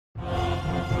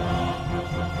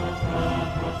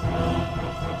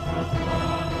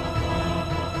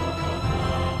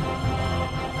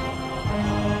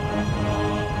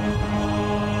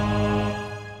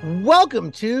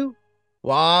Welcome to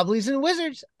Wobblies and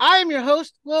Wizards. I am your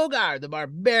host, Logar the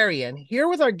Barbarian, here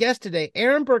with our guest today,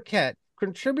 Aaron Burkett,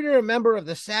 contributor and member of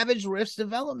the Savage Rifts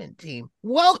development team.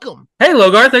 Welcome. Hey,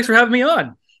 Logar, thanks for having me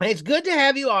on. It's good to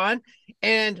have you on,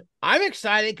 and I'm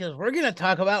excited because we're going to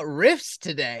talk about Rifts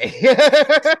today.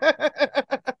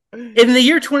 In the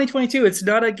year 2022, it's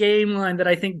not a game line that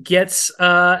I think gets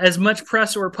as much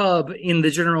press or pub in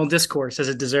the general discourse as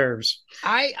it deserves.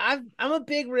 I'm a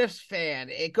big Rifts fan.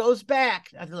 It goes back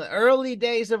to the early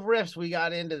days of Rifts. We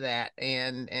got into that,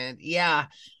 and yeah.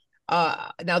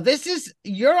 Now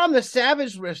you're on the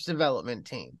Savage Rifts development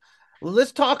team. Well,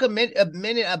 let's talk a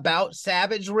minute about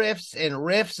Savage Rifts and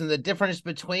Rifts and the difference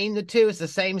between the two. It's the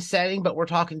same setting, but we're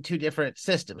talking two different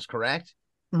systems, correct?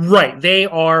 Right. They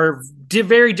are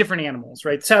very different animals,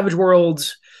 right? Savage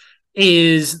Worlds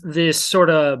is this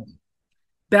sort of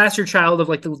bastard child of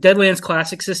like the Deadlands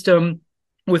Classic system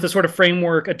with a sort of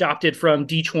framework adopted from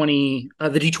D20,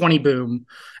 the D20 boom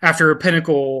after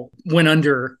Pinnacle went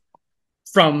under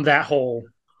from that whole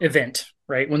event,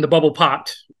 right? When the bubble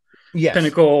popped. Yes.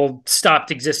 Pinnacle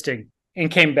stopped existing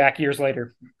and came back years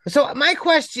later. So my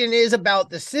question is about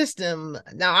the system.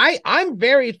 Now, I'm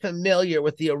very familiar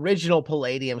with the original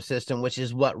Palladium system, which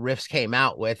is what Rifts came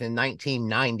out with in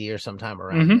 1990 or sometime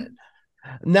around then.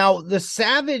 Now, the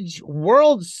Savage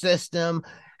World system,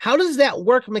 how does that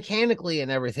work mechanically and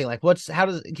everything? Like,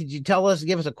 could you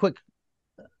give us a quick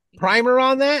primer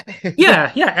on that?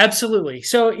 yeah, absolutely.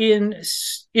 So in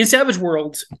Savage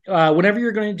Worlds, whenever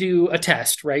you're going to do a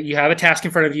test, right, you have a task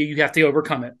in front of you, you have to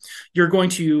overcome it. You're going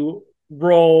to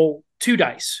roll 2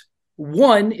 dice.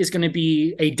 One is going to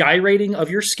be a die rating of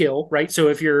your skill, right? So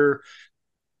if you're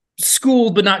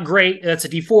schooled but not great, that's a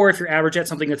D4. If you're average at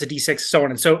something, that's a D6, so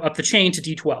on and so up the chain to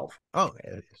D12. Oh,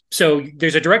 so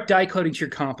there's a direct die coding to your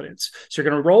competence. So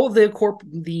you're going to roll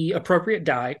the appropriate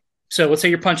die. So let's say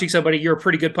you're punching somebody, you're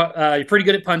pretty good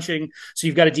at punching, so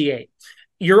you've got a D8.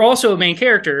 You're also a main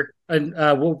character, and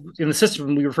in the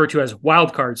system we refer to as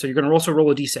wild card. So you're going to also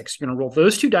roll a D6. You're going to roll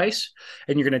those 2 dice,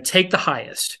 and you're going to take the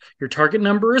highest. Your target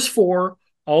number is 4,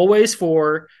 always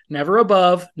 4, never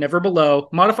above, never below.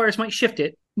 Modifiers might shift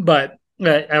it, but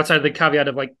outside of the caveat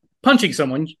of like punching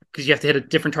someone, because you have to hit a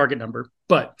different target number.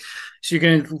 But so you're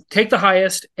going to take the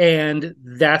highest, and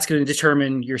that's going to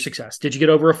determine your success. Did you get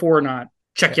over a 4 or not?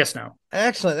 Check yes, no.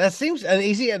 Excellent. That seems an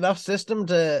easy enough system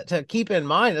to keep in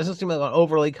mind. It doesn't seem like an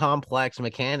overly complex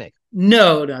mechanic.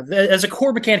 No. As a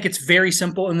core mechanic, it's very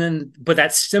simple. But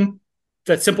that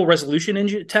simple resolution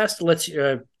engine test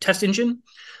engine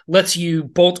lets you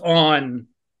bolt on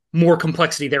more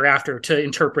complexity thereafter to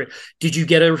interpret. Did you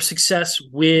get an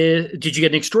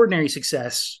extraordinary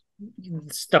success?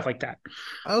 Stuff like that.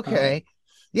 Okay.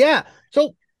 Yeah.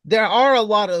 So there are a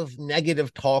lot of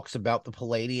negative talks about the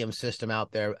Palladium system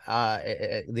out there.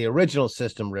 The original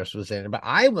system Rifts was in, but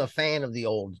I'm a fan of the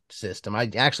old system. I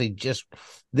actually just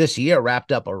this year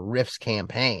wrapped up a Rifts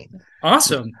campaign.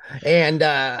 Awesome. And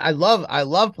I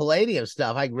love Palladium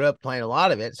stuff. I grew up playing a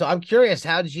lot of it. So I'm curious,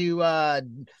 how did you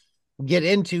get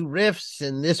into Rifts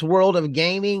and this world of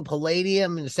gaming,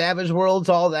 Palladium and Savage Worlds,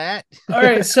 all that? All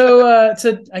right, so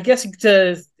I guess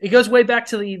it goes way back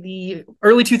to the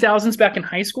early 2000s, back in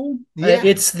high school. Yeah.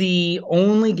 It's the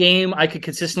only game I could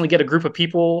consistently get a group of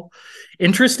people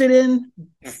interested in,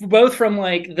 both from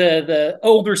like the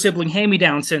older sibling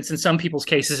hand-me-down sense in some people's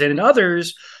cases, and in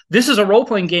others, this is a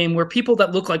role-playing game where people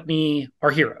that look like me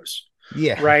are heroes.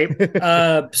 Yeah. Right.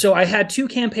 So I had 2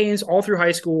 campaigns all through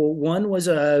high school. One was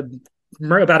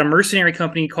about a mercenary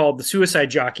company called the Suicide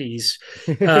Jockeys,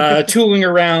 tooling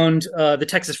around the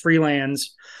Texas Freelands.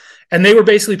 And they were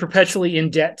basically perpetually in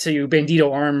debt to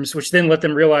Bandito Arms, which then let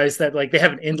them realize that like they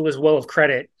have an endless well of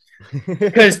credit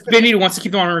because Bandito wants to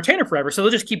keep them on a retainer forever. So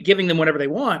they'll just keep giving them whatever they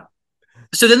want.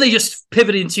 So then they just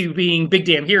pivot into being big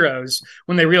damn heroes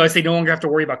when they realize they no longer have to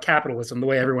worry about capitalism the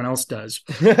way everyone else does.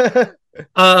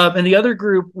 And the other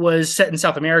group was set in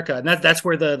South America, and that's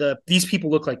where the these people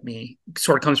look like me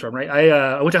sort of comes from, right?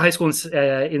 I went to high school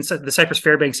in the Cypress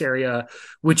Fairbanks area,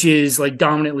 which is like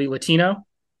dominantly Latino.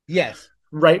 Yes.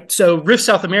 Right. So Rift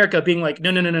South America being like,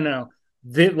 no.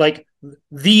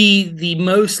 The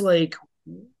most like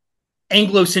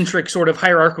Anglo-centric sort of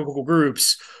hierarchical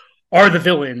groups are the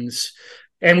villains.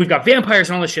 And we've got vampires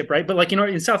and all this shit, right? But like,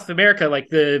 in South America, like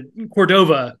the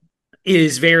Cordova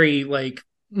is very like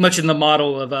much in the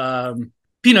model of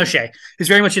Pinochet. Is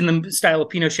very much in the style of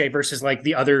Pinochet versus like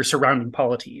the other surrounding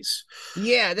polities.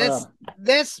 Yeah,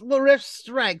 that's what Rift's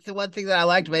strength. The one thing that I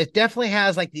liked about it definitely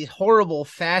has like these horrible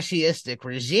fascistic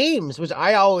regimes, which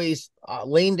I always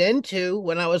leaned into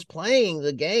when I was playing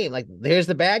the game. Like, here's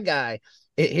the bad guy.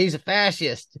 He's a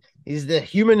fascist. He's the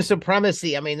human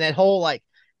supremacy. I mean, that whole like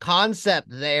concept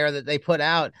there that they put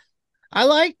out, I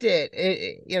liked it.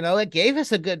 It gave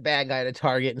us a good bad guy to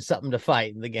target and something to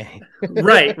fight in the game.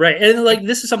 Right. And like,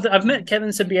 this is something I've met Kevin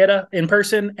Simbieta in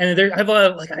person, and I have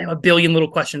a billion little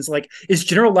questions. Like, is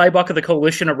General Leibach of the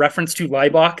Coalition a reference to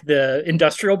Leibach, the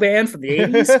industrial band from the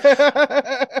 80s?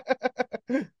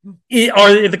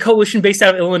 Are the Coalition based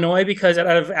out of Illinois because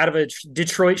out of a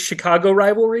Detroit Chicago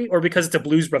rivalry, or because it's a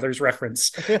Blues Brothers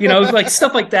reference? Like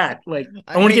stuff like that. Like,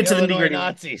 I want to get to the nitty-gritty.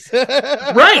 Nazis.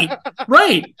 Right.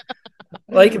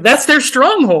 Like, that's their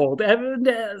stronghold.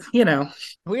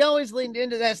 We always leaned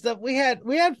into that stuff. We had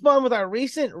fun with our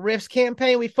recent Rifts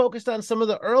campaign. We focused on some of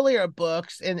the earlier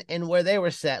books and where they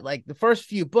were set. Like the first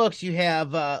few books, you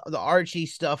have the Archie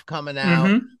stuff coming out.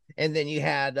 Mm-hmm. And then you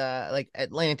had like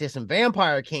Atlantis and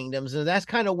Vampire Kingdoms. And that's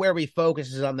kind of where we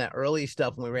focus, is on that early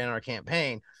stuff when we ran our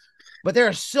campaign. But there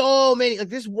are so many, like,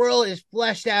 this world is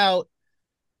fleshed out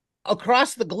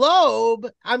across the globe.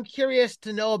 I'm curious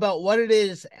to know about what it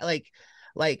is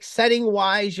like setting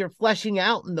wise you're fleshing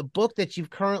out in the book that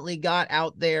you've currently got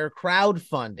out there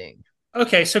crowdfunding.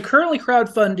 Okay, so currently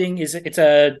crowdfunding it's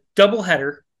a double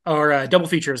header, or a double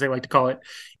feature as they like to call it.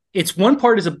 It's one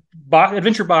part is a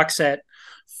adventure box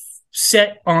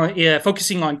set on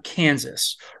focusing on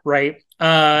Kansas, right?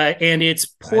 And it's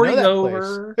porting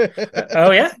over.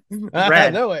 Oh yeah, I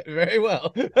know it very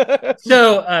well.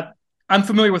 So I'm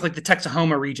familiar with like the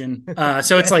Texahoma region,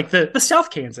 so it's like the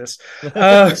South Kansas.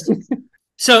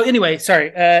 So anyway,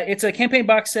 sorry, it's a campaign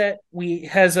box set.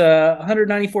 Has a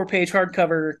 194 page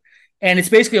hardcover, and it's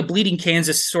basically a bleeding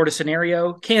Kansas sort of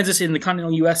scenario. Kansas in the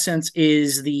continental U.S. sense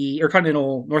or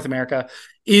continental North America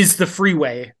is the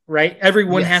freeway, right?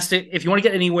 Everyone has to, if you want to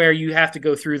get anywhere, you have to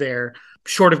go through there,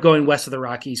 short of going west of the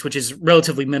Rockies, which is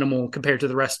relatively minimal compared to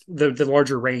the rest, the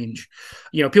larger range.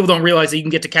 People don't realize that you can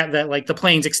get to that, like the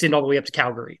plains extend all the way up to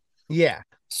Calgary. Yeah.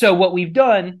 So what we've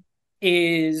done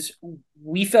is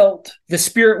we felt the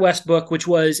Spirit West book, which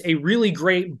was a really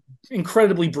great,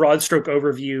 incredibly broad stroke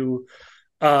overview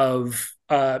of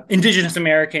Indigenous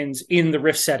Americans in the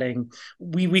Rift setting.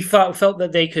 We felt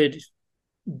that they could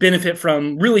benefit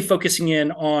from really focusing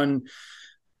in on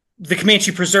the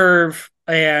Comanche Preserve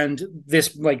and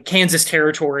this like Kansas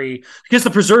territory, because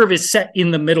the preserve is set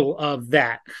in the middle of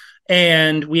that.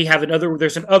 And we have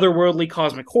there's an otherworldly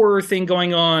cosmic horror thing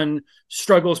going on,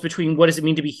 struggles between what does it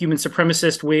mean to be human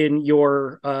supremacist when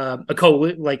you're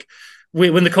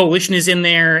when the coalition is in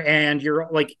there, and you're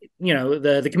like,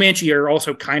 the Comanche are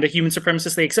also kind of human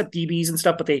supremacists. They accept DBs and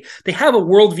stuff, but they have a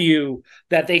worldview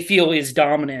that they feel is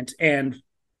dominant and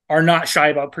are not shy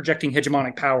about projecting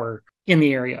hegemonic power in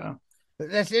the area.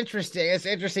 That's interesting. It's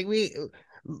interesting.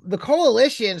 The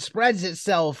coalition spreads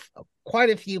itself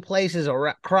quite a few places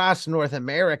across North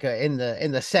America in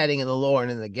the setting, and the lore,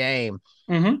 and in the game.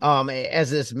 Mm-hmm.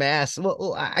 As this mass.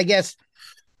 Well, I guess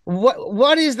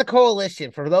what is the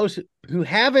coalition for those who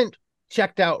haven't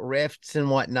checked out Rifts and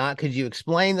whatnot? Could you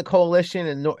explain the coalition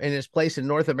and its place in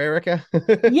North America?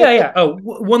 Yeah. Oh,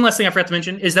 one last thing I forgot to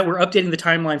mention is that we're updating the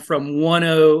timeline from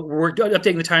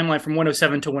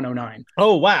 107 to 109.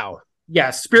 Oh wow.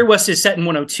 Yeah, Spirit West is set in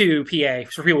 102 PA.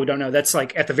 For people who don't know, that's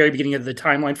like at the very beginning of the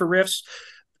timeline for Rifts.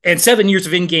 And 7 years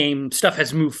of in-game stuff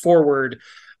has moved forward,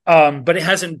 but it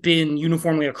hasn't been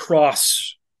uniformly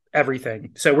across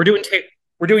everything. So we're doing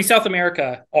South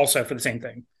America also for the same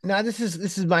thing. Now, this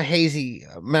is my hazy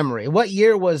memory. What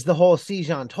year was the whole Siege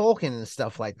on Tolkien and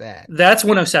stuff like that? That's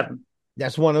 107.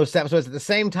 That's 107. So it's at the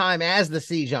same time as the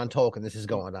Siege on Tolkien this is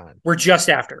going on. We're just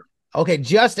after. Okay,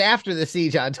 just after the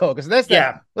Siege on Tolkien. So that's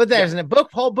there's a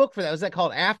whole book for that. Was that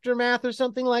called Aftermath or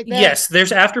something like that? Yes,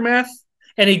 there's Aftermath,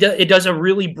 and it does a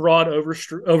really broad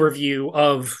overview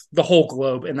of the whole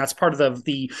globe, and that's part of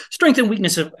the strength and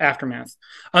weakness of Aftermath.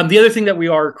 The other thing that we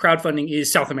are crowdfunding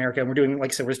is South America, and we're doing,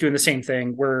 like I said, we're doing the same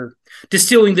thing. We're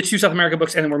distilling the 2 South America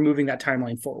books, and then we're moving that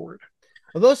timeline forward.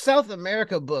 Well, those South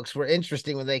America books were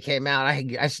interesting when they came out.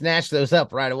 I snatched those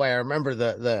up right away. I remember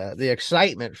the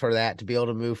excitement for that, to be able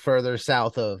to move further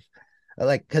south of,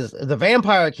 like, because the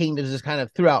Vampire Kingdoms is kind of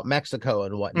throughout Mexico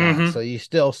and whatnot. Mm-hmm. So you're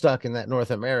still stuck in that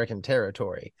North American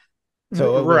territory.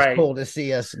 So it was cool to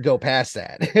see us go past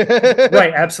that.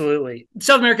 Right, absolutely.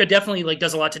 South America definitely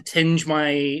does a lot to tinge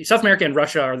my South America and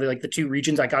Russia are the 2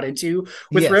 regions I got into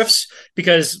with Rifts,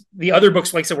 because the other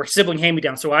books, like I said, were sibling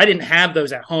hand-me-downs, so I didn't have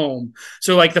those at home.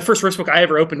 So the first Rifts book I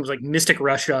ever opened was Mystic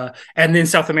Russia, and then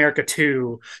South America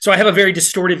too. So I have a very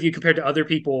distorted view compared to other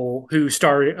people on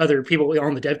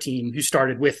the dev team who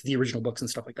started with the original books and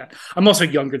stuff like that. I'm also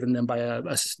younger than them by a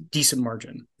decent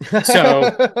margin.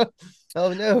 So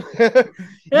oh no.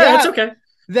 yeah, it's okay.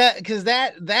 that because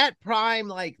that prime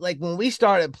like when we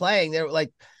started playing, there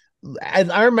like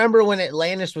I remember when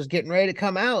Atlantis was getting ready to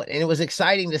come out, and it was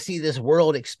exciting to see this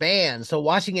world expand. So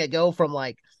watching it go from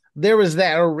like there was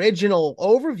that original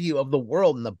overview of the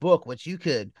world in the book, which you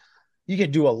could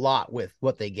do a lot with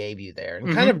what they gave you there.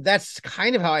 And kind of that's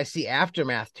kind of how I see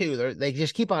Aftermath too. They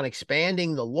just keep on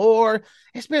expanding the lore.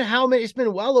 It's been it's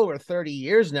been well over 30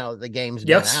 years now that the game's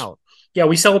been out. Yeah,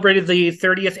 we celebrated the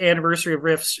 30th anniversary of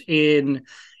Rifts in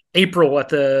April at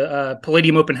the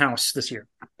Palladium Open House this year.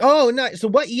 Oh, nice. So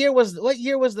what year was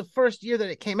the first year that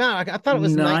it came out? I thought it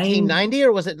was 1990,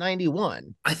 or was it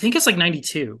 91? I think it's like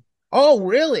 92. Oh,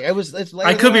 really? It's later.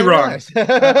 I could be wrong.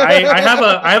 I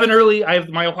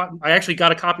actually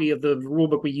got a copy of the rule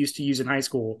book we used to use in high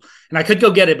school, and I could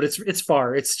go get it, but it's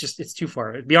far. It's too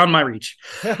far, beyond my reach.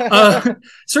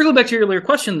 Circling back to your earlier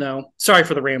question, though. Sorry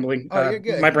for the rambling. Oh, you're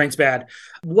good. My brain's bad.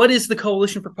 What is the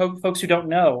Coalition for folks who don't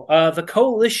know? The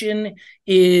Coalition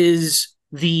is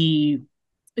the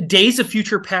Days of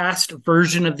Future Past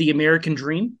version of the American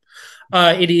Dream.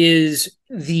 It is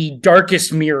the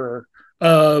darkest mirror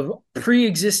of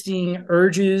pre-existing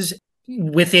urges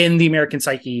within the American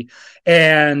psyche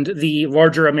and the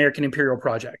larger American imperial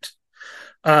project.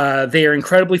 They are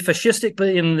incredibly fascistic, but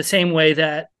in the same way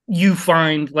that you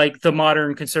find like the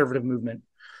modern conservative movement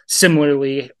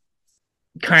similarly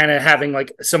kind of having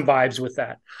like some vibes with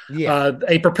that. Yeah.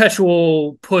 A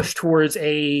perpetual push towards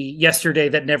a yesterday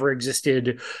that never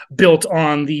existed, built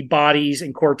on the bodies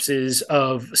and corpses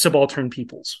of subaltern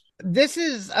peoples. This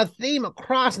is a theme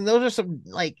across, and those are some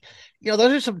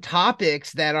those are some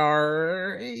topics that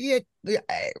are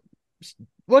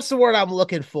what's the word I'm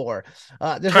looking for?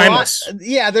 There's timeless.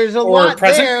 There's a lot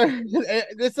present. There.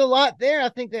 There's a lot there. I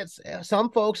think that some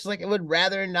folks like would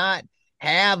rather not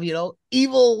have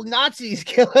evil Nazis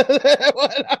kill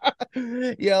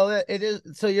it is.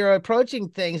 So you're approaching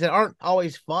things that aren't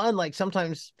always fun. Like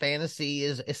sometimes fantasy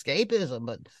is escapism,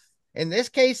 but in this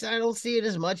case, I don't see it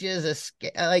as much as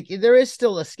there is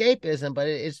still escapism, but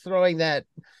it's throwing that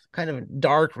kind of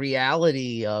dark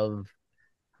reality of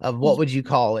what would you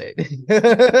call it?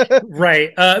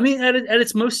 Right. I mean, at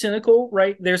its most cynical,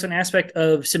 right, there's an aspect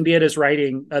of Symbieta's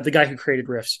writing, the guy who created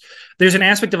Rifts. There's an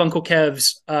aspect of Uncle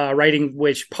Kev's writing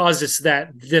which posits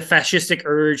that the fascistic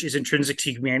urge is intrinsic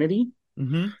to humanity.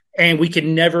 Mm-hmm. And we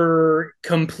can never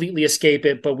completely escape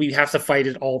it, but we have to fight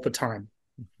it all the time.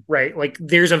 Right. Like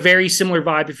there's a very similar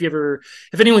vibe.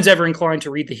 If anyone's ever inclined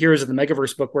to read the Heroes of the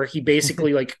Megaverse book, where he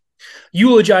basically like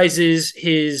eulogizes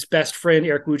his best friend,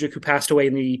 Eric Wujik, who passed away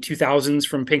in the 2000s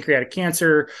from pancreatic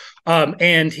cancer,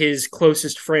 and his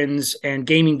closest friends and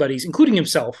gaming buddies, including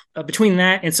himself. Between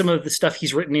that and some of the stuff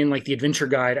he's written in like the Adventure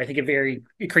Guide, I think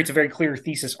it creates a very clear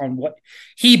thesis on what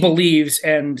he believes.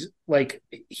 And like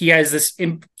he has this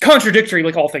contradictory,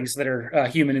 like all things that are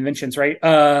human inventions, right?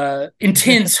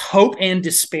 Intense hope and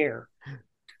despair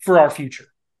for our future.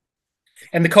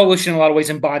 And the Coalition in a lot of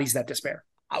ways embodies that despair.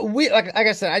 Like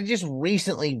I said, I just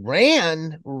recently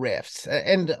ran Rifts,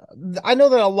 and I know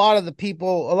that a lot of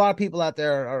people out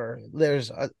there there's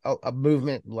a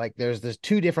movement. Like there's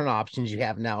two different options you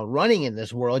have now running in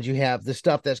this world. You have the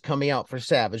stuff that's coming out for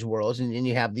Savage Worlds, and then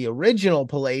you have the original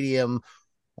Palladium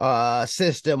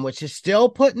system, which is still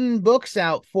putting books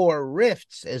out for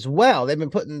Rifts as well. They've been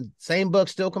putting same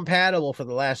books, still compatible, for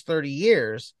the last 30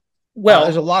 years. Well,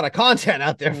 there's a lot of content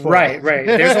out there for right.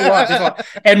 There's a lot.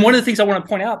 And one of the things I want to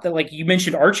point out that, like you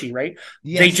mentioned Archie, right?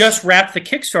 Yes. They just wrapped the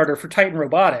Kickstarter for Titan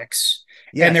Robotics,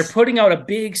 and they're putting out a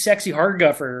big, sexy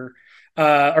hardcover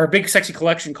or a big, sexy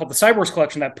collection called the Cyborgs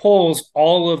Collection that pulls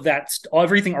all of that,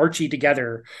 everything Archie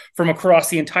together from across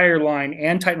the entire line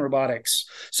and Titan Robotics.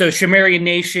 So Shamarian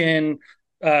Nation,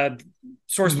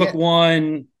 Sourcebook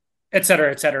 1, et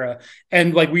cetera.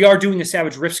 And like we are doing a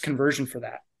Savage Rifts conversion for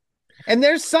that. And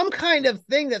there's some kind of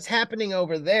thing that's happening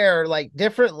over there, like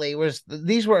differently.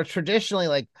 These were traditionally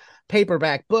like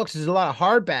paperback books. There's a lot of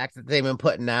hardback that they've been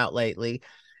putting out lately,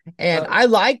 and I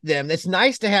like them. It's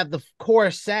nice to have the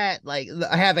core set. Like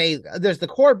there's the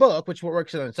core book, which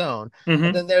works on its own. Mm-hmm.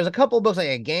 And then there's a couple of books like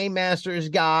a Game Master's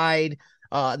Guide.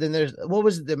 Then there's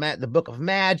the Book of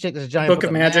Magic. There's a giant Book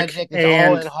of Magic. It's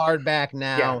all in hardback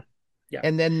now. Yeah.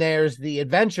 And then there's the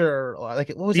Adventure,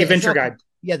 Adventure Guide.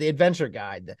 Yeah, the Adventure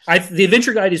Guide. The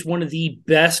Adventure Guide is one of the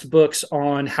best books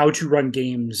on how to run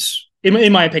games,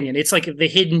 in my opinion. It's like the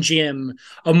hidden gem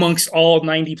amongst all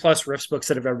 90 plus Rifts books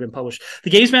that have ever been published. The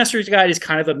Games Master's Guide is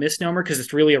kind of a misnomer because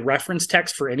it's really a reference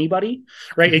text for anybody,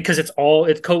 right? Because it's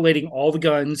collating all the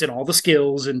guns and all the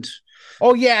skills and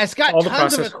Oh yeah, it's got all the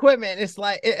tons of process. equipment. It's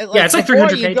like Yeah, it's like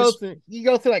 300 pages. You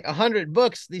go through like 100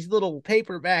 books, these little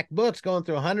paperback books, going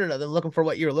through 100 of them, looking for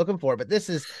what you're looking for. But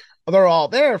they're all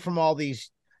there from all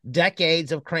these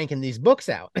decades of cranking these books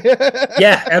out.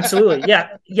 Yeah, absolutely.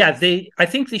 Yeah. I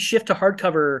think the shift to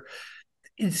hardcover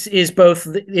is both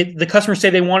the customers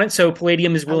say they want it, so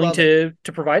Palladium is willing to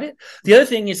provide it. The other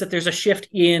thing is that there's a shift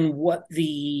in what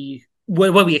we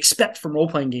expect from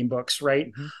role-playing game books,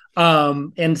 right? Mm-hmm.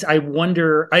 And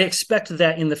I expect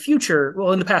that in the future,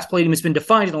 well, in the past, Palladium has been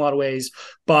defined in a lot of ways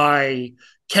by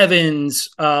Kevin's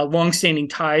longstanding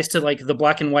ties to like the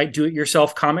black and white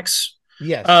do-it-yourself comics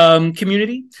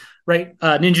community, right?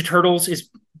 Ninja Turtles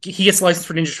he gets licensed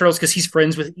for Ninja Turtles because he's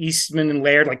friends with Eastman and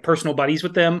Laird, like personal buddies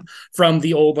with them from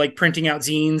the old like printing out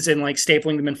zines and like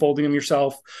stapling them and folding them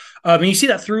yourself. And you see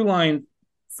that through line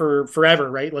for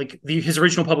forever, right? Like his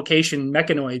original publication,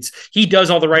 Mechanoids, he does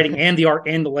all the writing and the art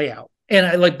and the layout.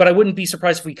 And but I wouldn't be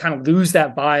surprised if we kind of lose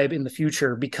that vibe in the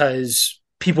future because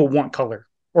people want color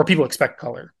or people expect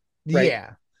color. Right?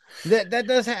 Yeah, that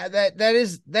does have that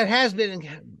has been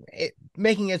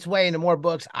making its way into more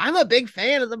books. I'm a big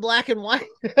fan of the black and white.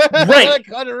 Right.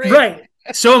 Right.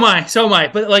 So am I.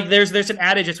 But like there's an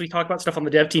adage as we talk about stuff on the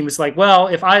dev team. It's like, well,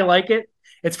 if I like it,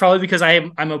 it's probably because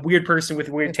I'm a weird person with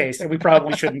weird taste, and we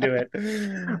probably shouldn't do it.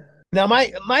 Now,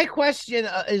 my question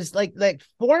is like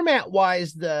format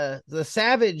wise, the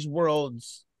Savage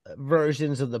Worlds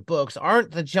versions of the books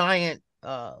aren't the giant.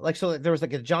 So there was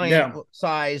like a giant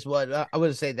size. What I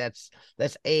would say that's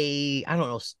I don't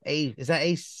know, is that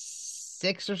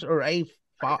A6 or A5?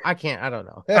 I don't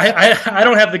know. I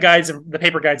don't have the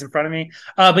paper guides in front of me.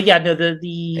 But yeah, no,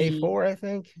 the A4, I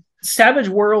think. Savage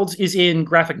Worlds is in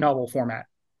graphic novel format.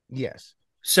 Yes.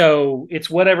 So it's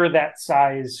whatever that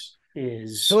size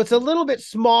is. So it's a little bit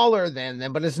smaller than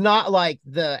them, but it's not like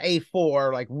the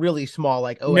A4, like really small,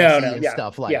 like OSE and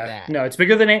stuff like that. No, it's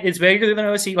bigger than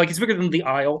OSE. Like it's bigger than the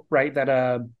Isle, right? That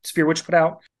Spearwitch put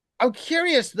out. I'm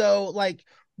curious though, like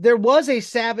there was a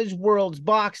Savage Worlds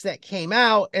box that came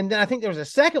out, and then I think there was a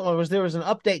second one. There was an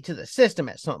update to the system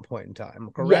at some point in time,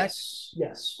 correct?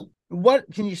 Yes.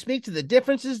 What can you speak to the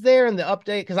differences there in the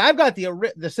update? Because I've got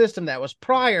the system that was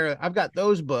prior. I've got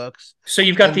those books. So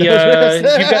you've got do you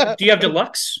have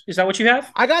Deluxe? Is that what you have?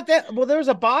 I got that. Well, there was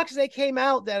a box that came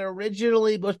out that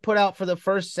originally was put out for the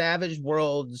first Savage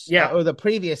Worlds, or the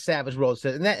previous Savage Worlds,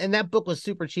 and that book was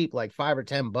super cheap, like $5 or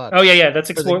 $10. Oh yeah, that's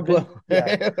Explorer. Those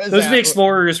are the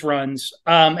Explorers runs.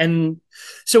 And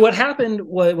so what happened?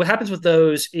 What happens with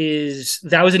those is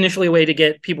that was initially a way to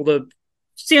get people to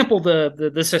sample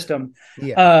the system.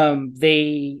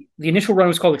 The initial run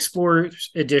was called Explorers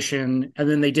Edition, and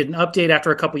then they did an update after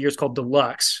a couple years called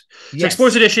Deluxe. So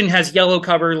Explorers Edition has yellow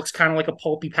cover, looks kind of like a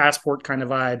pulpy passport kind of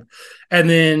vibe, and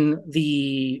then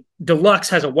the Deluxe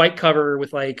has a white cover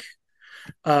with like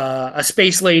a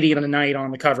space lady and a knight on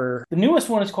the cover. The newest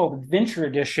one is called Adventure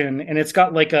Edition, and it's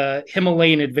got like a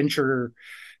Himalayan adventure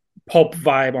pulp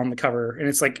vibe on the cover, and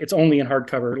it's only in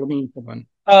hardcover. Let me hold on.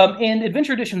 And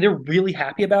Adventure Edition, they're really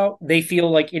happy about. They feel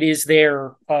like it is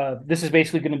their. This is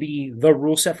basically going to be the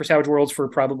rule set for Savage Worlds for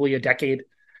probably a decade,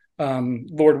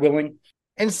 Lord willing.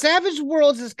 And Savage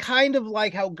Worlds is kind of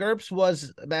like how GURPS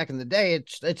was back in the day.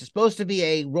 It's supposed to be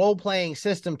a role playing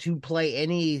system to play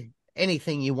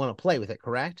anything you want to play with it.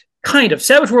 Correct? Kind of.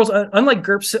 Savage Worlds, unlike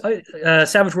GURPS,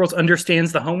 Savage Worlds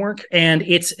understands the homework, and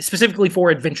it's specifically for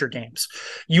adventure games.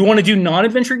 You want to do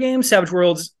non-adventure games, Savage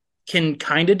Worlds can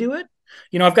kind of do it.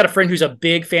 You know, I've got a friend who's a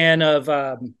big fan of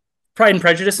Pride and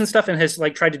Prejudice and stuff, and has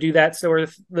like tried to do that. So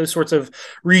those sorts of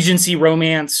Regency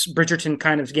romance, Bridgerton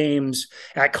kind of games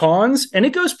at cons, and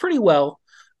it goes pretty well,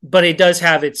 but it does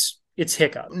have its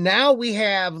hiccup. Now we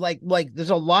have like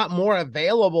there's a lot more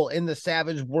available in the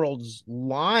Savage Worlds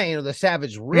line or the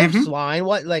Savage Rifts line.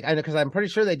 What I know because I'm pretty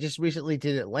sure they just recently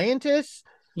did Atlantis.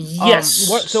 Yes.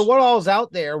 What all's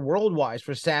out there worldwide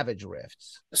for Savage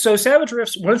Rifts? So Savage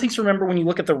Rifts, one of the things to remember when you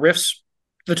look at the Rifts,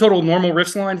 the total normal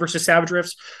Rifts line versus Savage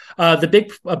Rifts, a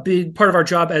big part of our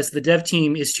job as the dev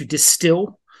team is to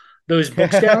distill those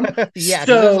books down. There's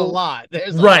a lot.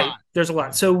 There's a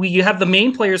lot. So you have the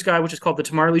main player's guide, which is called the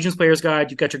Tomorrow Legion's Player's Guide.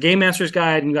 You've got your Game Master's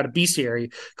Guide, and you've got a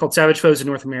bestiary called Savage Foes in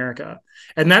North America.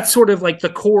 And that's sort of like the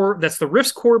core, that's the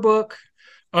Rift's core book.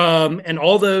 And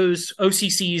all those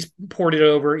OCCs ported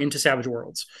over into Savage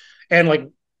Worlds. And like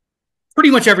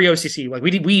pretty much every OCC, like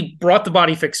we brought the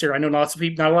Body Fixer. I know not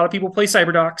a lot of people play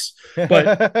Cyberdocs,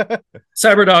 but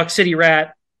Cyberdoc, City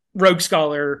Rat, Rogue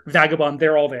Scholar, Vagabond,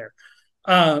 they're all there.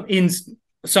 In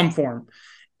some form.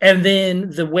 And then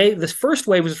the first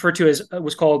wave was referred to as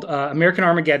was called American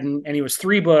Armageddon, and it was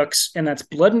 3 books, and that's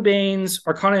Blood and Banes,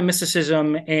 Arcana and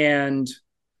Mysticism, and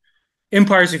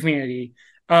Empires of Humanity.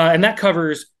 And that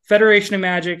covers Federation of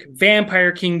Magic,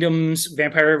 Vampire Kingdoms,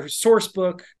 Vampire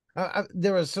Sourcebook.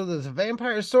 There's a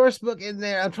Vampire Source Book in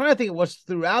there. I'm trying to think of what's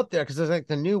throughout there because there's like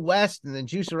the New West and the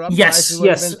Juicer Uprising.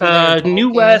 Yes.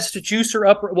 New West, Juicer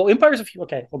Up. Well, Empires of.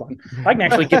 Okay, hold on. I can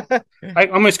actually get.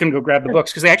 I'm just going to go grab the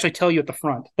books because they actually tell you at the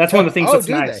front. That's one of the things that's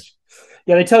nice.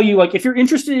 Yeah, they tell you like if you're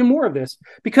interested in more of this,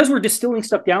 because we're distilling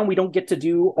stuff down, we don't get to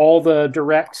do all the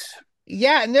direct.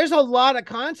 Yeah, and there's a lot of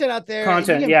content out there. You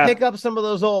can pick up some of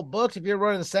those old books if you're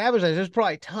running Savage Lands. There's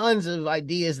probably tons of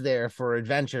ideas there for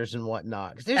adventures and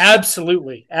whatnot.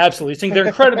 Absolutely. They're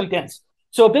incredibly dense.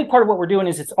 So a big part of what we're doing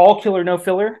is it's all killer, no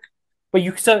filler. But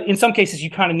in some cases, you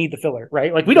kind of need the filler,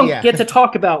 right? Like we don't get to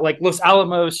talk about like Los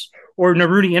Alamos or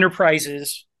Naruni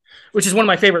Enterprises, which is one of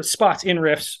my favorite spots in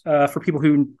Rifts. For people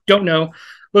who don't know,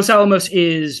 Los Alamos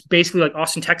is basically like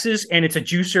Austin, Texas, and it's a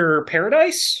juicer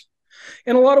paradise.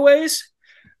 In a lot of ways,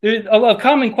 a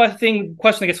common question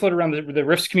that gets floated around the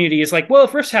Rifts community is like, well,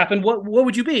 if Rifts happened, what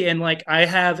would you be? And like, I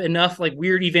have enough like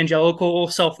weird evangelical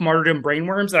self-martyrdom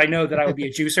brainworms that I know that I would be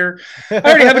a juicer. I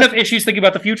already have enough issues thinking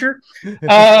about the future.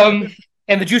 And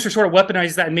the juicer sort of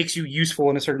weaponizes that and makes you useful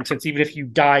in a certain sense, even if you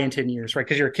die in 10 years, right?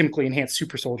 Because you're a chemically enhanced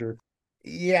super soldier.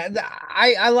 Yeah,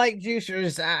 I like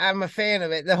juicers. I'm a fan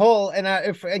of it.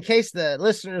 In case the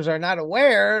listeners are not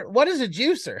aware, what is a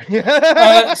juicer?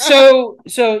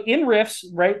 So in Rifts,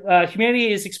 right?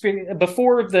 Humanity is experiencing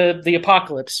before the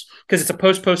apocalypse because it's a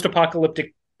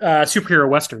post-apocalyptic superhero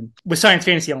western with science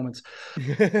fantasy elements.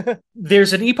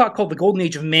 There's an epoch called the Golden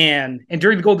Age of Man, and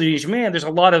during the Golden Age of Man, there's a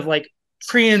lot of like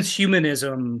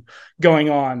transhumanism going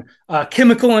on,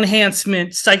 chemical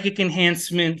enhancement, psychic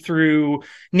enhancement through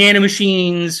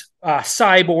nanomachines,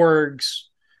 cyborgs,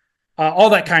 all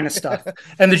that kind of stuff.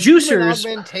 And the juicers,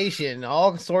 augmentation,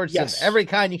 all sorts of every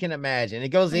kind you can imagine. It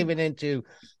goes even into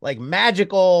like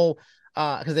magical,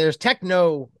 because there's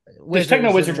techno wizardry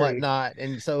and whatnot,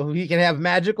 and so you can have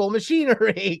magical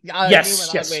machinery.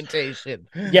 Augmentation.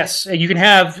 Yes, you can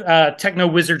have techno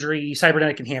wizardry,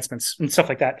 cybernetic enhancements, and stuff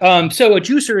like that. So a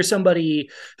juicer is somebody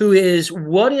who is,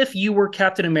 what if you were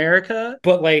Captain America,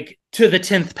 but like to the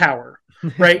 10th power,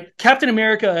 right? Captain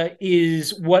America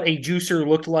is what a juicer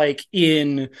looked like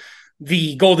in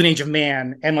the Golden Age of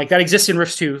Man, and like that exists in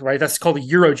Rifts too, right? That's called a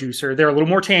Euro juicer. They're a little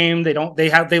more tame.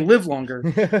 They live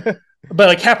longer.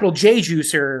 But a capital J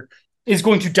juicer is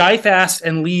going to die fast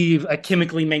and leave a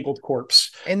chemically mangled corpse.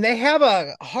 And they have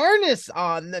a harness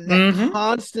on them that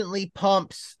constantly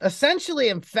pumps essentially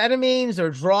amphetamines or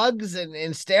drugs and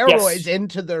steroids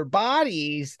into their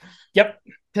bodies. Yep.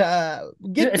 To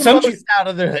get the most out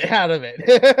of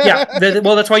it.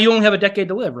 Well, that's why you only have a decade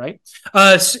to live, right?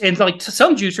 And like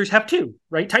some juicers have two,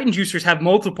 right? Titan juicers have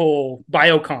multiple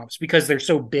biocomps because they're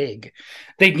so big.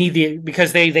 They need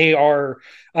because they are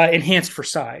enhanced for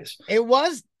size. It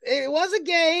was a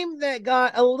game that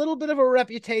got a little bit of a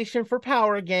reputation for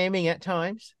power gaming at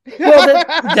times. Well,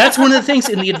 that's one of the things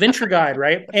in the adventure guide,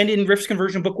 right? And in Rifts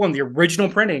Conversion Book 1, the original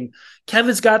printing,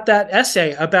 Kevin's got that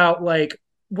essay about like,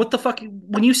 what the fuck,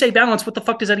 when you say balance, what the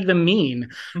fuck does that even mean?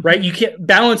 Right? You can't,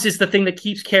 balance is the thing that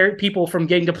keeps people from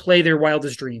getting to play their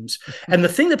wildest dreams. And the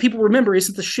thing that people remember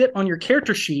isn't the shit on your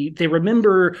character sheet. They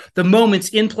remember the moments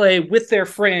in play with their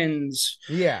friends.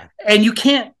 Yeah. And you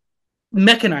can't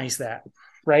mechanize that,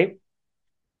 right?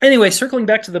 Anyway, circling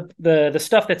back to the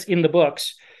stuff that's in the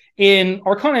books, in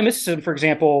Arcana and Mysticism, for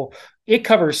example, it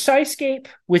covers Skyscape,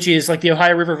 which is like the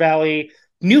Ohio River Valley,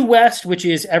 New West, which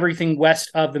is everything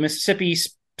west of the Mississippi,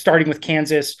 starting with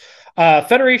Kansas,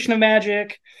 Federation of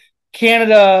Magic,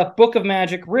 Canada, Book of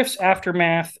Magic, Rifts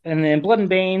Aftermath, and then Blood and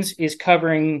Banes is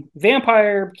covering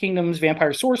Vampire Kingdoms,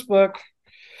 Vampire Sourcebook,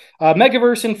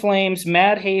 Megaverse in Flames,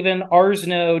 Mad Haven,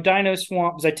 Arsno, Dino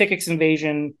Swamp, Zytikix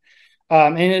Invasion,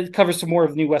 and it covers some more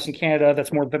of New West and Canada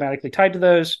that's more thematically tied to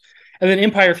those. And then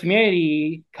Empire of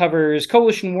Humanity covers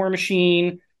Coalition War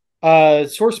Machine,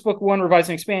 Sourcebook 1, Revised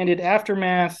and Expanded,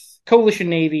 Aftermath, Coalition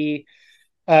Navy,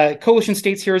 Coalition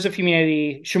States, Heroes of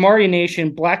Humanity, Shamaria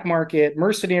Nation, Black Market,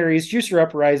 Mercenaries, Juicer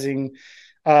Uprising,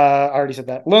 I already said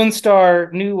that, Lone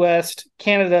Star, New West,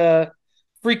 Canada,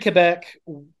 Free Quebec,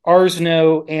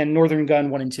 Arsno, and Northern Gun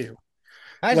 1 and 2.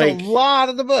 That's like, a lot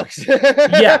of the books.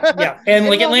 yeah. And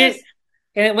like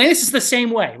Atlantis is the same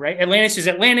way, right? Atlantis is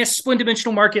Atlantis, Splint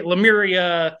Dimensional Market,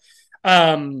 Lemuria,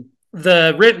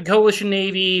 the Coalition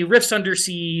Navy, Rifts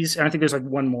Underseas, and I think there's like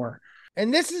one more.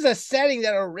 And this is a setting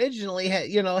that originally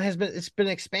it's been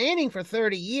expanding for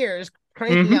 30 years,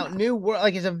 cranking out new world.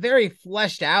 Like it's a very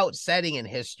fleshed out setting in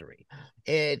history.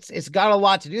 It's got a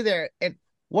lot to do there. And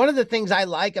one of the things I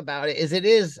like about it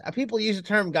is people use the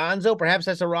term gonzo. Perhaps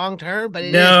that's a wrong term, but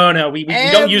we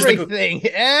don't use everything.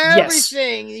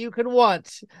 Everything you could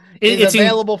want is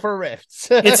available for Rifts.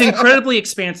 It's incredibly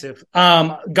expansive.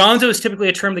 Gonzo is typically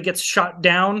a term that gets shot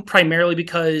down primarily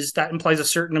because that implies a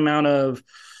certain amount of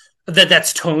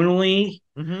that's tonally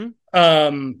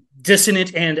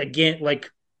dissonant and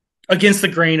against the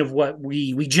grain of what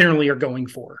we generally are going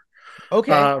for.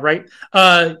 Okay. Right.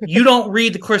 You don't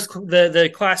read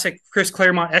the classic Chris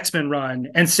Claremont X-Men run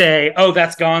and say, "Oh,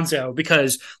 that's Gonzo,"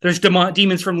 because there's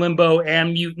demons from Limbo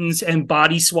and mutants and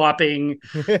body swapping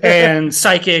and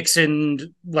psychics and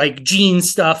like gene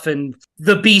stuff and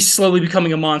the beast slowly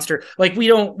becoming a monster. Like we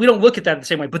don't look at that the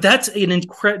same way. But that's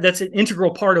an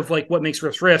integral part of like what makes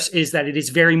Riffs is that it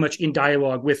is very much in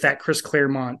dialogue with that Chris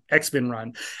Claremont X-Men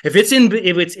run. If it's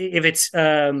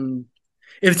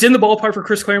in the ballpark for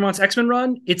Chris Claremont's X-Men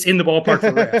run, it's in the ballpark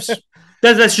for Riffs.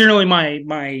 That's generally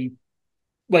my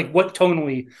like what's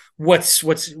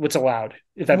allowed,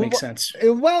 if that makes sense.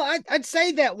 Well, I'd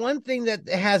say that one thing that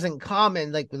it has in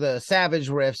common, like the Savage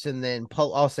Rifts and then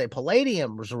I'll say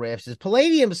Palladium's Rifts, is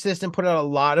Palladium's system put out a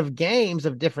lot of games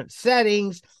of different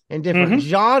settings and different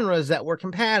genres that were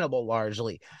compatible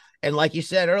largely. And like you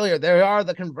said earlier, there are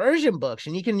the conversion books,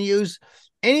 and you can use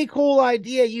any cool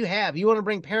idea you have. You want to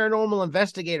bring paranormal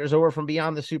investigators over from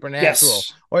beyond the supernatural,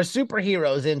 or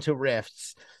superheroes into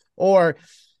Rifts, or,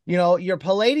 you know, your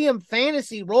Palladium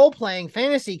fantasy role-playing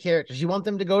fantasy characters. You want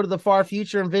them to go to the far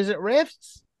future and visit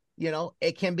Rifts. You know,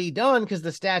 it can be done because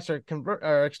the stats are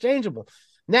exchangeable.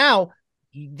 Now,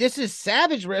 this is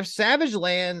Savage Rifts. Savage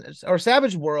Lands or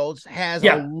Savage Worlds has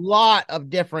a lot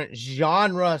of different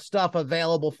genre stuff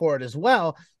available for it as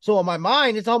well. So in my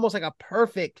mind, it's almost like a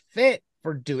perfect fit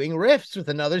for doing Rifts with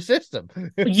another system.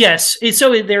 Yes.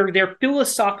 So they're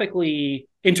philosophically,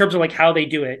 in terms of like how they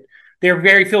do it, they're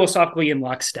very philosophically in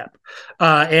lockstep.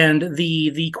 And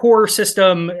the core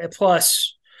system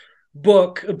plus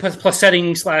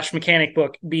setting / mechanic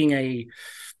book being a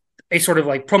sort of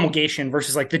like promulgation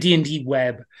versus like the D&D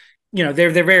web, you know,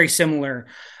 they're very similar.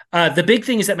 The big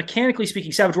thing is that mechanically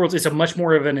speaking, Savage Worlds is a much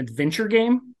more of an adventure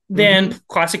game than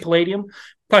Classic Palladium.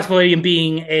 Classic Palladium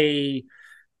being a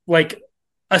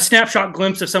snapshot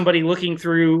glimpse of somebody looking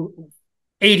through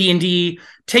AD&D,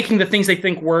 taking the things they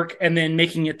think work and then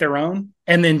making it their own,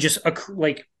 and then just at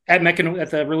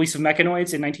the release of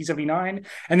Mechanoids in 1979,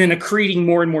 and then accreting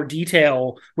more and more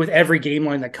detail with every game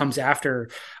line that comes after.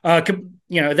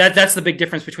 You know, that's the big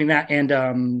difference between that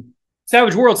and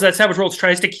Savage Worlds. That Savage Worlds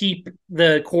tries to keep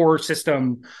the core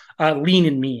system lean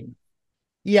and mean.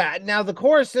 Yeah. Now the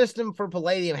core system for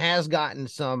Palladium has gotten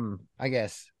some, I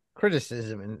guess,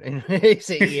 criticism in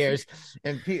recent years,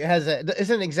 and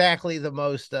isn't exactly the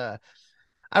most. I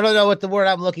don't know what the word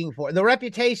I'm looking for. The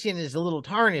reputation is a little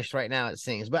tarnished right now, it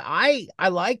seems, but I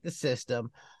like the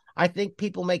system. I think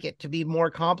people make it to be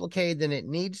more complicated than it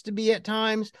needs to be at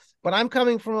times, but I'm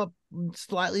coming from a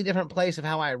slightly different place of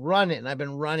how I run it, and I've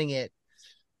been running it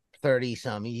 30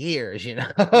 some years, you know.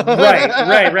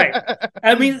 Right.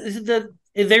 I mean,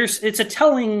 it's a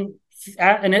telling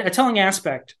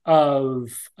aspect of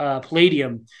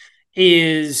Palladium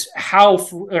is how,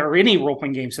 or any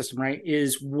role-playing game system, right,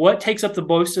 is what takes up the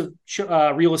most of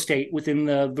real estate within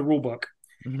the rule book,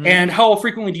 and how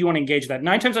frequently do you want to engage that.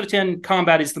 9 times out of 10,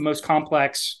 combat is the most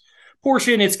complex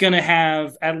portion. It's going to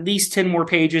have at least 10 more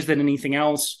pages than anything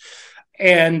else.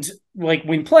 And like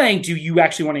when playing, do you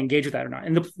actually want to engage with that or not?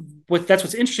 And that's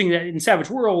what's interesting, that in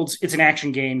Savage Worlds, it's an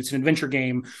action game, it's an adventure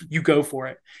game. You go for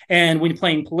it. And when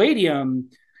playing Palladium,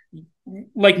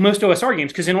 like most OSR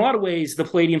games, because in a lot of ways, the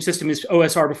Palladium system is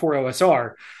OSR before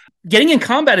OSR, getting in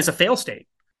combat is a fail state.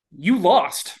 You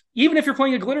lost. Even if you're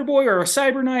playing a Glitter Boy or a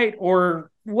Cyber Knight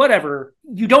or whatever,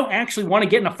 you don't actually want to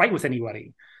get in a fight with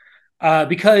anybody.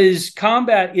 Because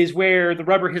combat is where the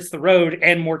rubber hits the road,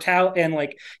 and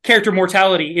like character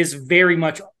mortality is very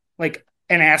much like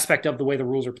an aspect of the way the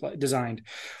rules are designed.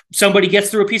 Somebody gets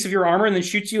through a piece of your armor and then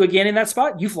shoots you again in that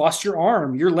spot. You've lost your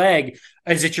arm, your leg.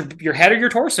 Is it your head or your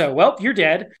torso? Well, you're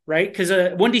dead, right? Because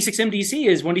 1d6 MDC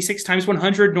is 1d6 times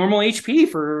 100 normal HP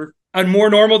for a more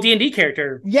normal D&D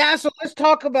character. Yeah, so let's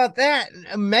talk about that.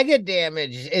 Mega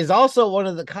damage is also one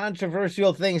of the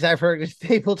controversial things I've heard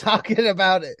people talking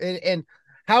about it. And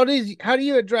how do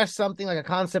you address something like a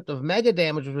concept of mega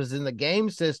damage, which was in the game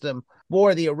system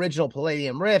for the original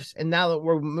Palladium Rifts, and now that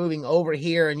we're moving over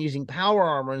here and using power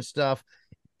armor and stuff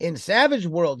in Savage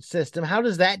World system, how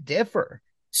does that differ?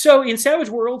 So in Savage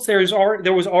Worlds, there was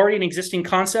already an existing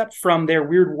concept from their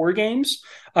Weird War games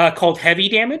called heavy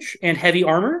damage and heavy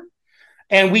armor.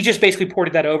 And we just basically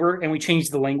ported that over and we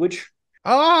changed the language.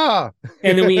 Ah,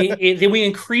 And then we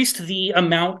increased the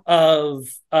amount of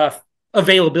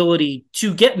availability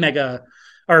to get mega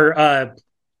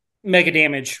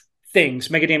damage things,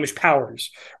 mega damage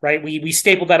powers, right? We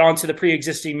stapled that onto the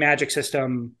pre-existing magic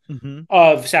system mm-hmm.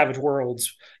 of Savage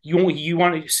Worlds. You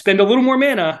want to spend a little more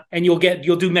mana and you'll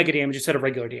do mega damage instead of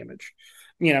regular damage.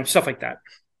 Stuff like that.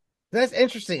 That's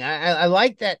interesting. I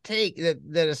like that take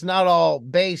that it's not all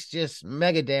base just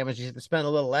mega damage. You have to spend a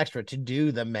little extra to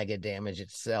do the mega damage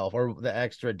itself, or the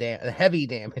extra heavy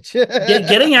damage.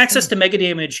 Getting access to mega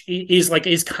damage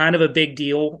is kind of a big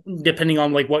deal, depending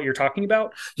on like what you're talking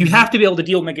about. You have to be able to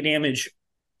deal mega damage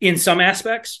in some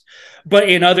aspects, but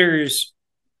in others,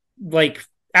 like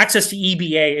access to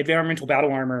EBA, Environmental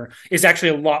Battle Armor, is actually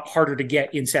a lot harder to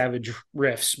get in Savage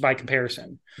Rifts by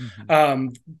comparison. Mm-hmm.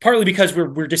 Partly because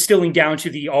we're distilling down to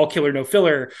the all killer, no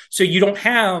filler. So you don't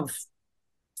have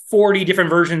 40 different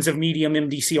versions of medium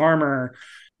MDC armor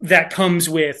that comes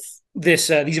with these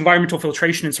environmental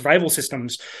filtration and survival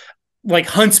systems. Like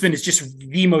Huntsman is just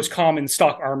the most common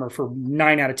stock armor for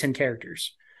 9 out of 10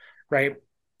 characters, right?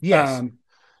 Yes.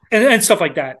 And stuff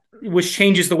like that, which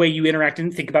changes the way you interact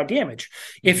and think about damage.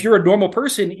 If you're a normal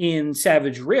person in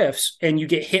Savage Rifts and you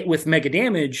get hit with mega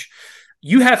damage,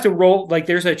 you have to roll, like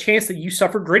there's a chance that you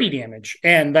suffer gritty damage.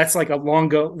 And that's like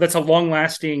that's a long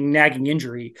lasting nagging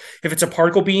injury. If it's a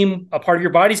particle beam, a part of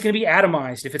your body's going to be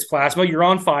atomized. If it's plasma, you're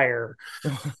on fire.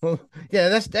 Yeah,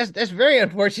 that's very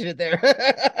unfortunate there.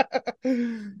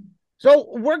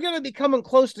 So we're going to be coming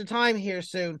close to time here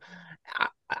soon.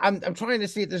 I'm trying to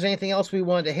see if there's anything else we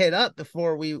wanted to hit up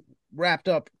before we wrapped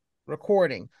up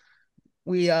recording.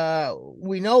 We know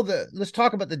let's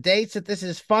talk about the dates that this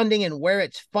is funding and where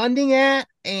it's funding at,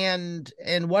 and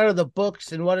what are the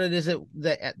books and what it is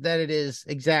that it is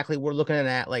exactly we're looking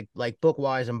at, like book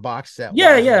wise and box set.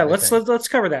 Yeah. Let's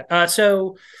cover that.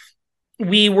 So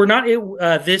we were not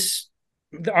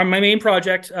on my main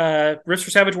project, Rifts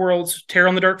for Savage Worlds, Terror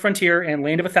on the Dark Frontier, and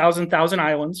Land of a Thousand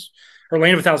Islands. Or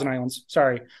Land of a Thousand Islands.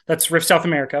 Sorry. That's Rift South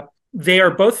America. They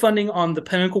are both funding on the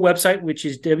Pinnacle website, which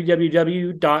is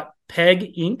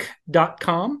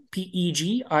www.peginc.com,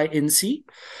 Peginc.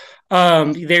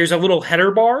 There's a little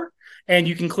header bar, and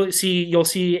you can you'll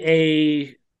see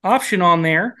a option on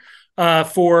there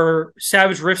for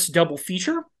Savage Rifts double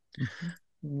feature. Mm-hmm.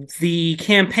 The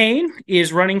campaign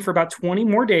is running for about 20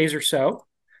 more days or so.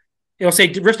 It'll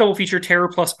say Rift double feature, Terror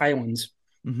plus Islands.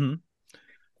 Mm-hmm.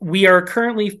 We are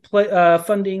currently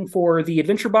funding for the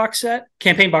adventure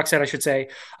campaign box set, I should say,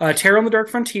 Terror on the Dark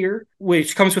Frontier,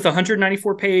 which comes with a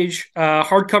 194-page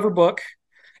hardcover book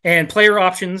and player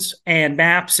options and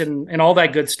maps and all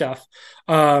that good stuff.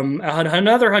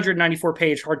 Another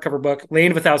 194-page hardcover book,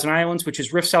 Land of a Thousand Islands, which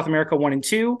is Rift South America 1 and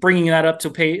 2, bringing that up to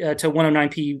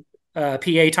 109p PA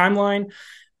timeline.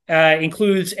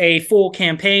 Includes a full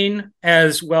campaign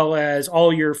as well as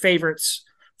all your favorites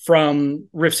from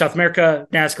Rift South America,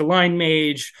 Nazca Line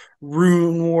Mage,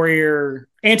 Rune Warrior,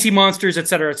 Anti-Monsters, et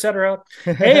cetera, et cetera.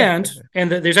 And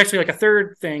there's actually like a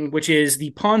third thing, which is the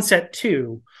Pawn Set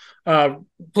 2.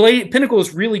 Pinnacle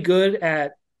is really good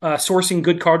at sourcing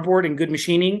good cardboard and good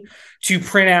machining to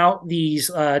print out these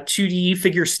 2D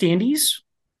figure standees.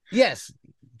 Yes.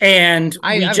 And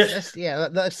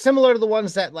similar to the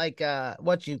ones that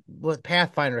what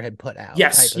Pathfinder had put out.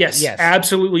 Yes,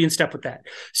 absolutely in step with that.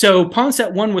 So Pawn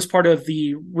Set 1 was part of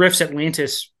the Rifts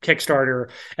Atlantis Kickstarter,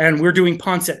 and we're doing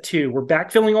Pawn Set 2. We're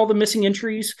backfilling all the missing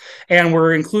entries, and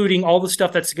we're including all the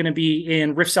stuff that's going to be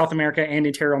in Rift South America and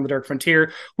in Terror on the Dark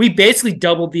Frontier. We basically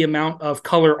doubled the amount of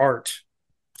color art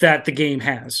that the game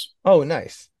has. Oh,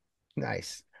 nice.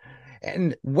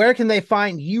 And where can they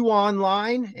find you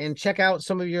online and check out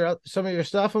some of your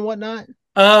stuff and whatnot?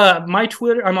 My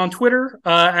Twitter. I'm on Twitter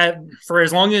for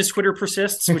as long as Twitter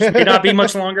persists, which may not be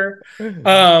much longer.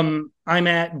 I'm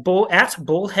at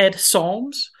Bullhead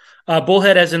Psalms.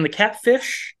 Bullhead as in the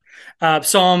catfish.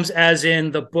 Psalms as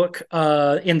in the book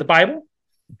in the Bible.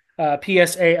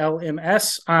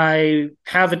 PSALMS. I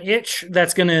have an itch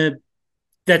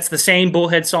that's the same,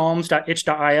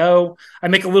 bullheadpsalms.itch.io. I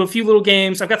make a few little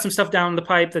games. I've got some stuff down in the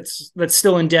pipe that's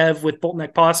still in dev with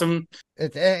Boltneck Possum.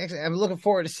 I'm looking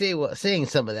forward to seeing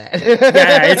some of that.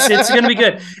 Yeah, it's going to be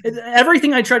good.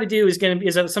 Everything I try to do is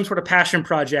some sort of passion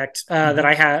project that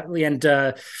I have. And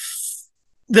the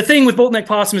thing with Boltneck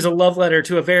Possum is a love letter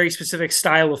to a very specific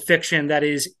style of fiction that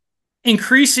is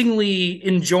increasingly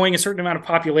enjoying a certain amount of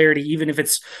popularity, even if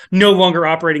it's no longer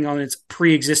operating on its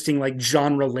pre-existing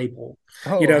genre label.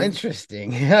 Oh,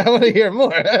 interesting. I want to hear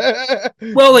more.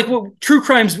 True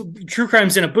crime's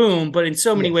in a boom, but in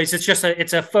so many ways,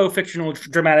 it's a faux fictional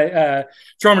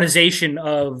dramatization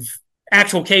of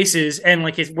actual cases. And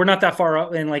like, we're not that far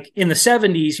up. And like in the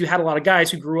 70s, you had a lot of guys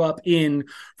who grew up in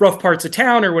rough parts of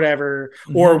town or whatever,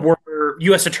 or were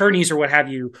U.S. attorneys or what have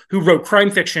you, who wrote crime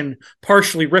fiction,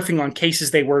 partially riffing on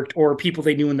cases they worked or people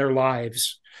they knew in their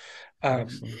lives.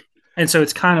 And so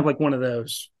it's kind of like one of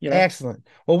those. You know? Excellent.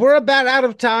 Well, we're about out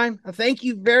of time. Thank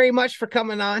you very much for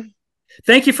coming on.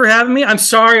 Thank you for having me. I'm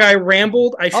sorry I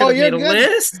rambled. I should have made a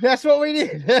list. That's what we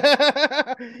did.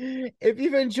 If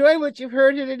you've enjoyed what you've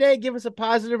heard here today, give us a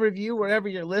positive review wherever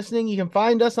you're listening. You can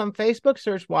find us on Facebook,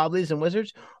 search Wobblies and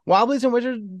Wizards.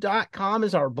 Wobbliesandwizards.com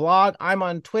is our blog. I'm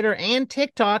on Twitter and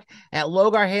TikTok at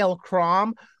Logar Hale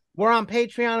Crom. We're on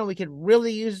Patreon, and we could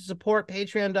really use the support.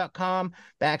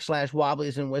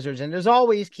 Patreon.com/Wobblies and Wizards. And as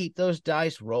always, keep those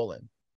dice rolling.